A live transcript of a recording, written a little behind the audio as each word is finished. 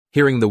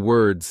Hearing the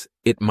words,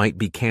 "It might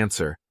be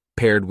cancer,"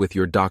 paired with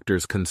your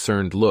doctor's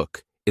concerned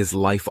look, is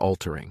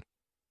life-altering.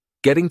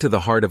 Getting to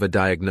the heart of a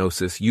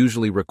diagnosis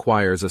usually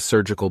requires a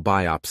surgical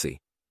biopsy,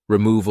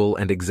 removal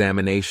and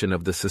examination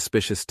of the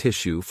suspicious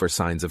tissue for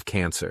signs of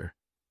cancer.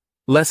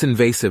 Less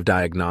invasive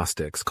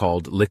diagnostics,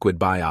 called liquid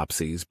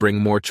biopsies, bring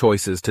more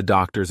choices to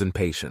doctors and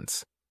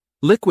patients.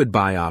 Liquid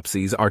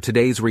biopsies are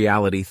today's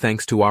reality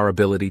thanks to our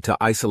ability to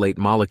isolate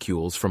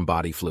molecules from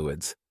body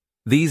fluids.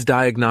 These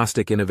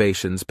diagnostic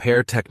innovations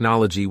pair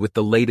technology with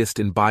the latest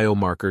in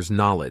biomarkers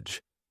knowledge.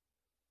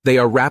 They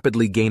are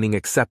rapidly gaining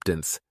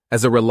acceptance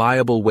as a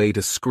reliable way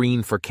to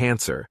screen for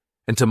cancer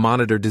and to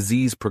monitor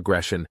disease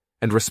progression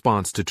and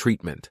response to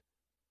treatment.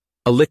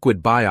 A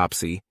liquid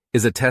biopsy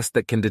is a test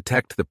that can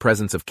detect the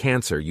presence of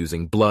cancer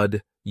using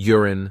blood,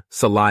 urine,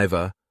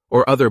 saliva,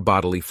 or other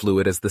bodily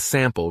fluid as the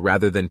sample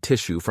rather than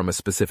tissue from a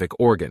specific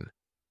organ.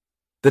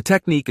 The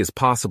technique is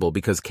possible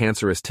because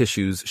cancerous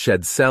tissues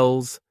shed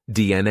cells,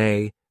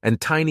 DNA,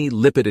 and tiny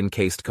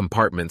lipid-encased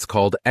compartments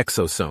called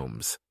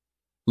exosomes.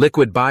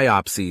 Liquid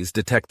biopsies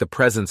detect the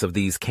presence of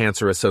these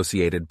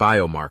cancer-associated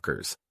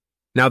biomarkers.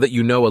 Now that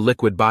you know a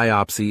liquid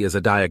biopsy is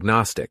a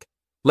diagnostic,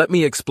 let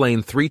me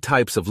explain 3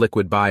 types of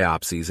liquid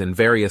biopsies in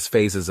various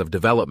phases of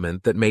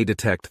development that may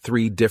detect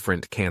 3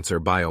 different cancer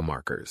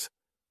biomarkers.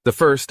 The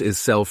first is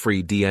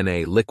cell-free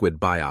DNA liquid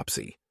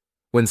biopsy.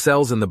 When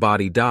cells in the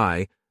body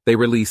die, they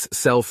release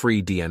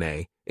cell-free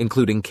DNA,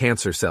 including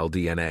cancer cell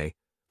DNA.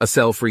 A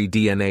cell-free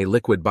DNA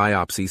liquid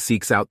biopsy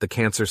seeks out the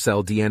cancer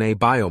cell DNA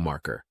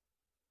biomarker.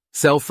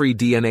 Cell-free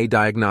DNA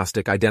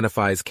diagnostic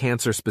identifies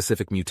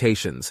cancer-specific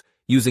mutations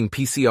using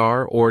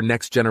PCR or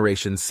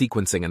next-generation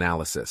sequencing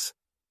analysis.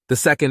 The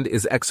second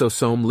is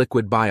exosome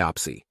liquid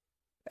biopsy.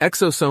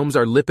 Exosomes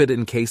are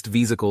lipid-encased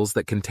vesicles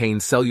that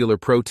contain cellular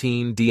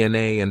protein,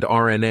 DNA, and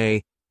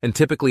RNA, and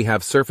typically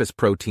have surface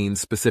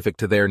proteins specific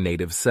to their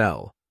native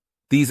cell.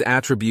 These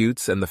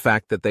attributes and the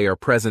fact that they are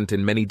present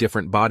in many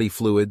different body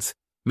fluids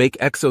make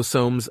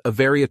exosomes a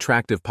very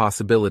attractive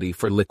possibility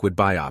for liquid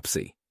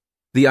biopsy.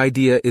 The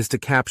idea is to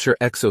capture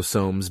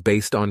exosomes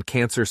based on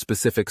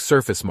cancer-specific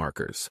surface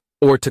markers,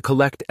 or to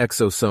collect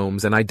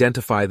exosomes and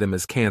identify them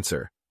as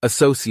cancer,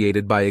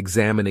 associated by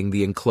examining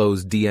the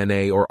enclosed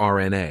DNA or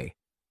RNA.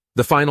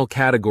 The final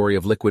category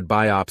of liquid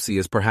biopsy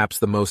is perhaps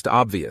the most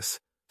obvious: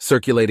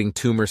 circulating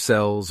tumor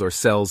cells or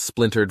cells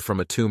splintered from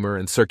a tumor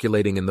and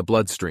circulating in the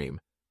bloodstream.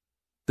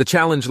 The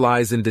challenge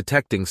lies in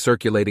detecting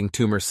circulating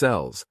tumor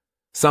cells.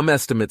 Some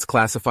estimates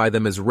classify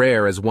them as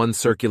rare as 1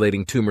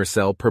 circulating tumor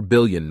cell per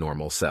billion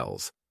normal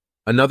cells.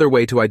 Another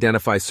way to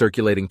identify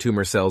circulating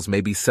tumor cells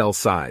may be cell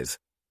size.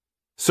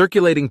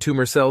 Circulating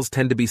tumor cells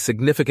tend to be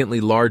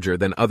significantly larger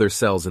than other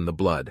cells in the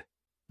blood.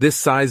 This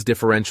size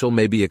differential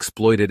may be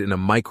exploited in a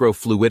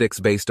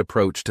microfluidics-based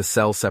approach to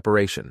cell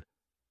separation.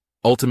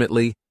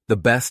 Ultimately, the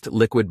best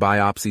liquid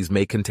biopsies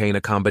may contain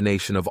a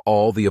combination of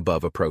all the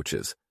above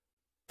approaches.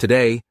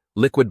 Today,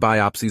 liquid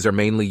biopsies are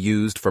mainly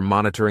used for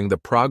monitoring the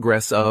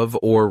progress of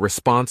or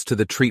response to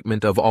the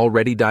treatment of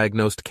already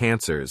diagnosed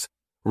cancers,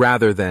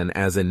 rather than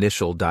as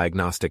initial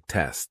diagnostic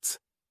tests.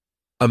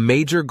 A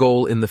major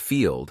goal in the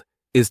field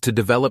is to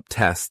develop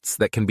tests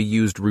that can be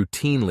used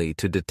routinely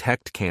to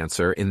detect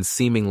cancer in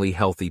seemingly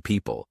healthy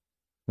people,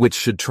 which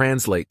should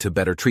translate to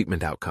better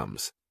treatment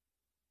outcomes.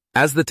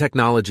 As the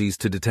technologies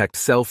to detect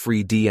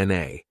cell-free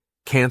DNA,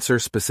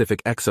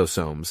 cancer-specific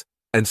exosomes,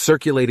 and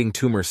circulating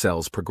tumor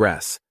cells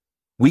progress,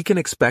 we can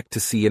expect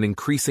to see an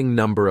increasing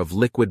number of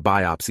liquid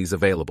biopsies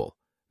available,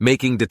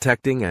 making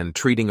detecting and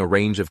treating a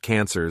range of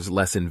cancers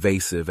less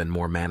invasive and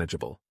more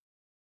manageable.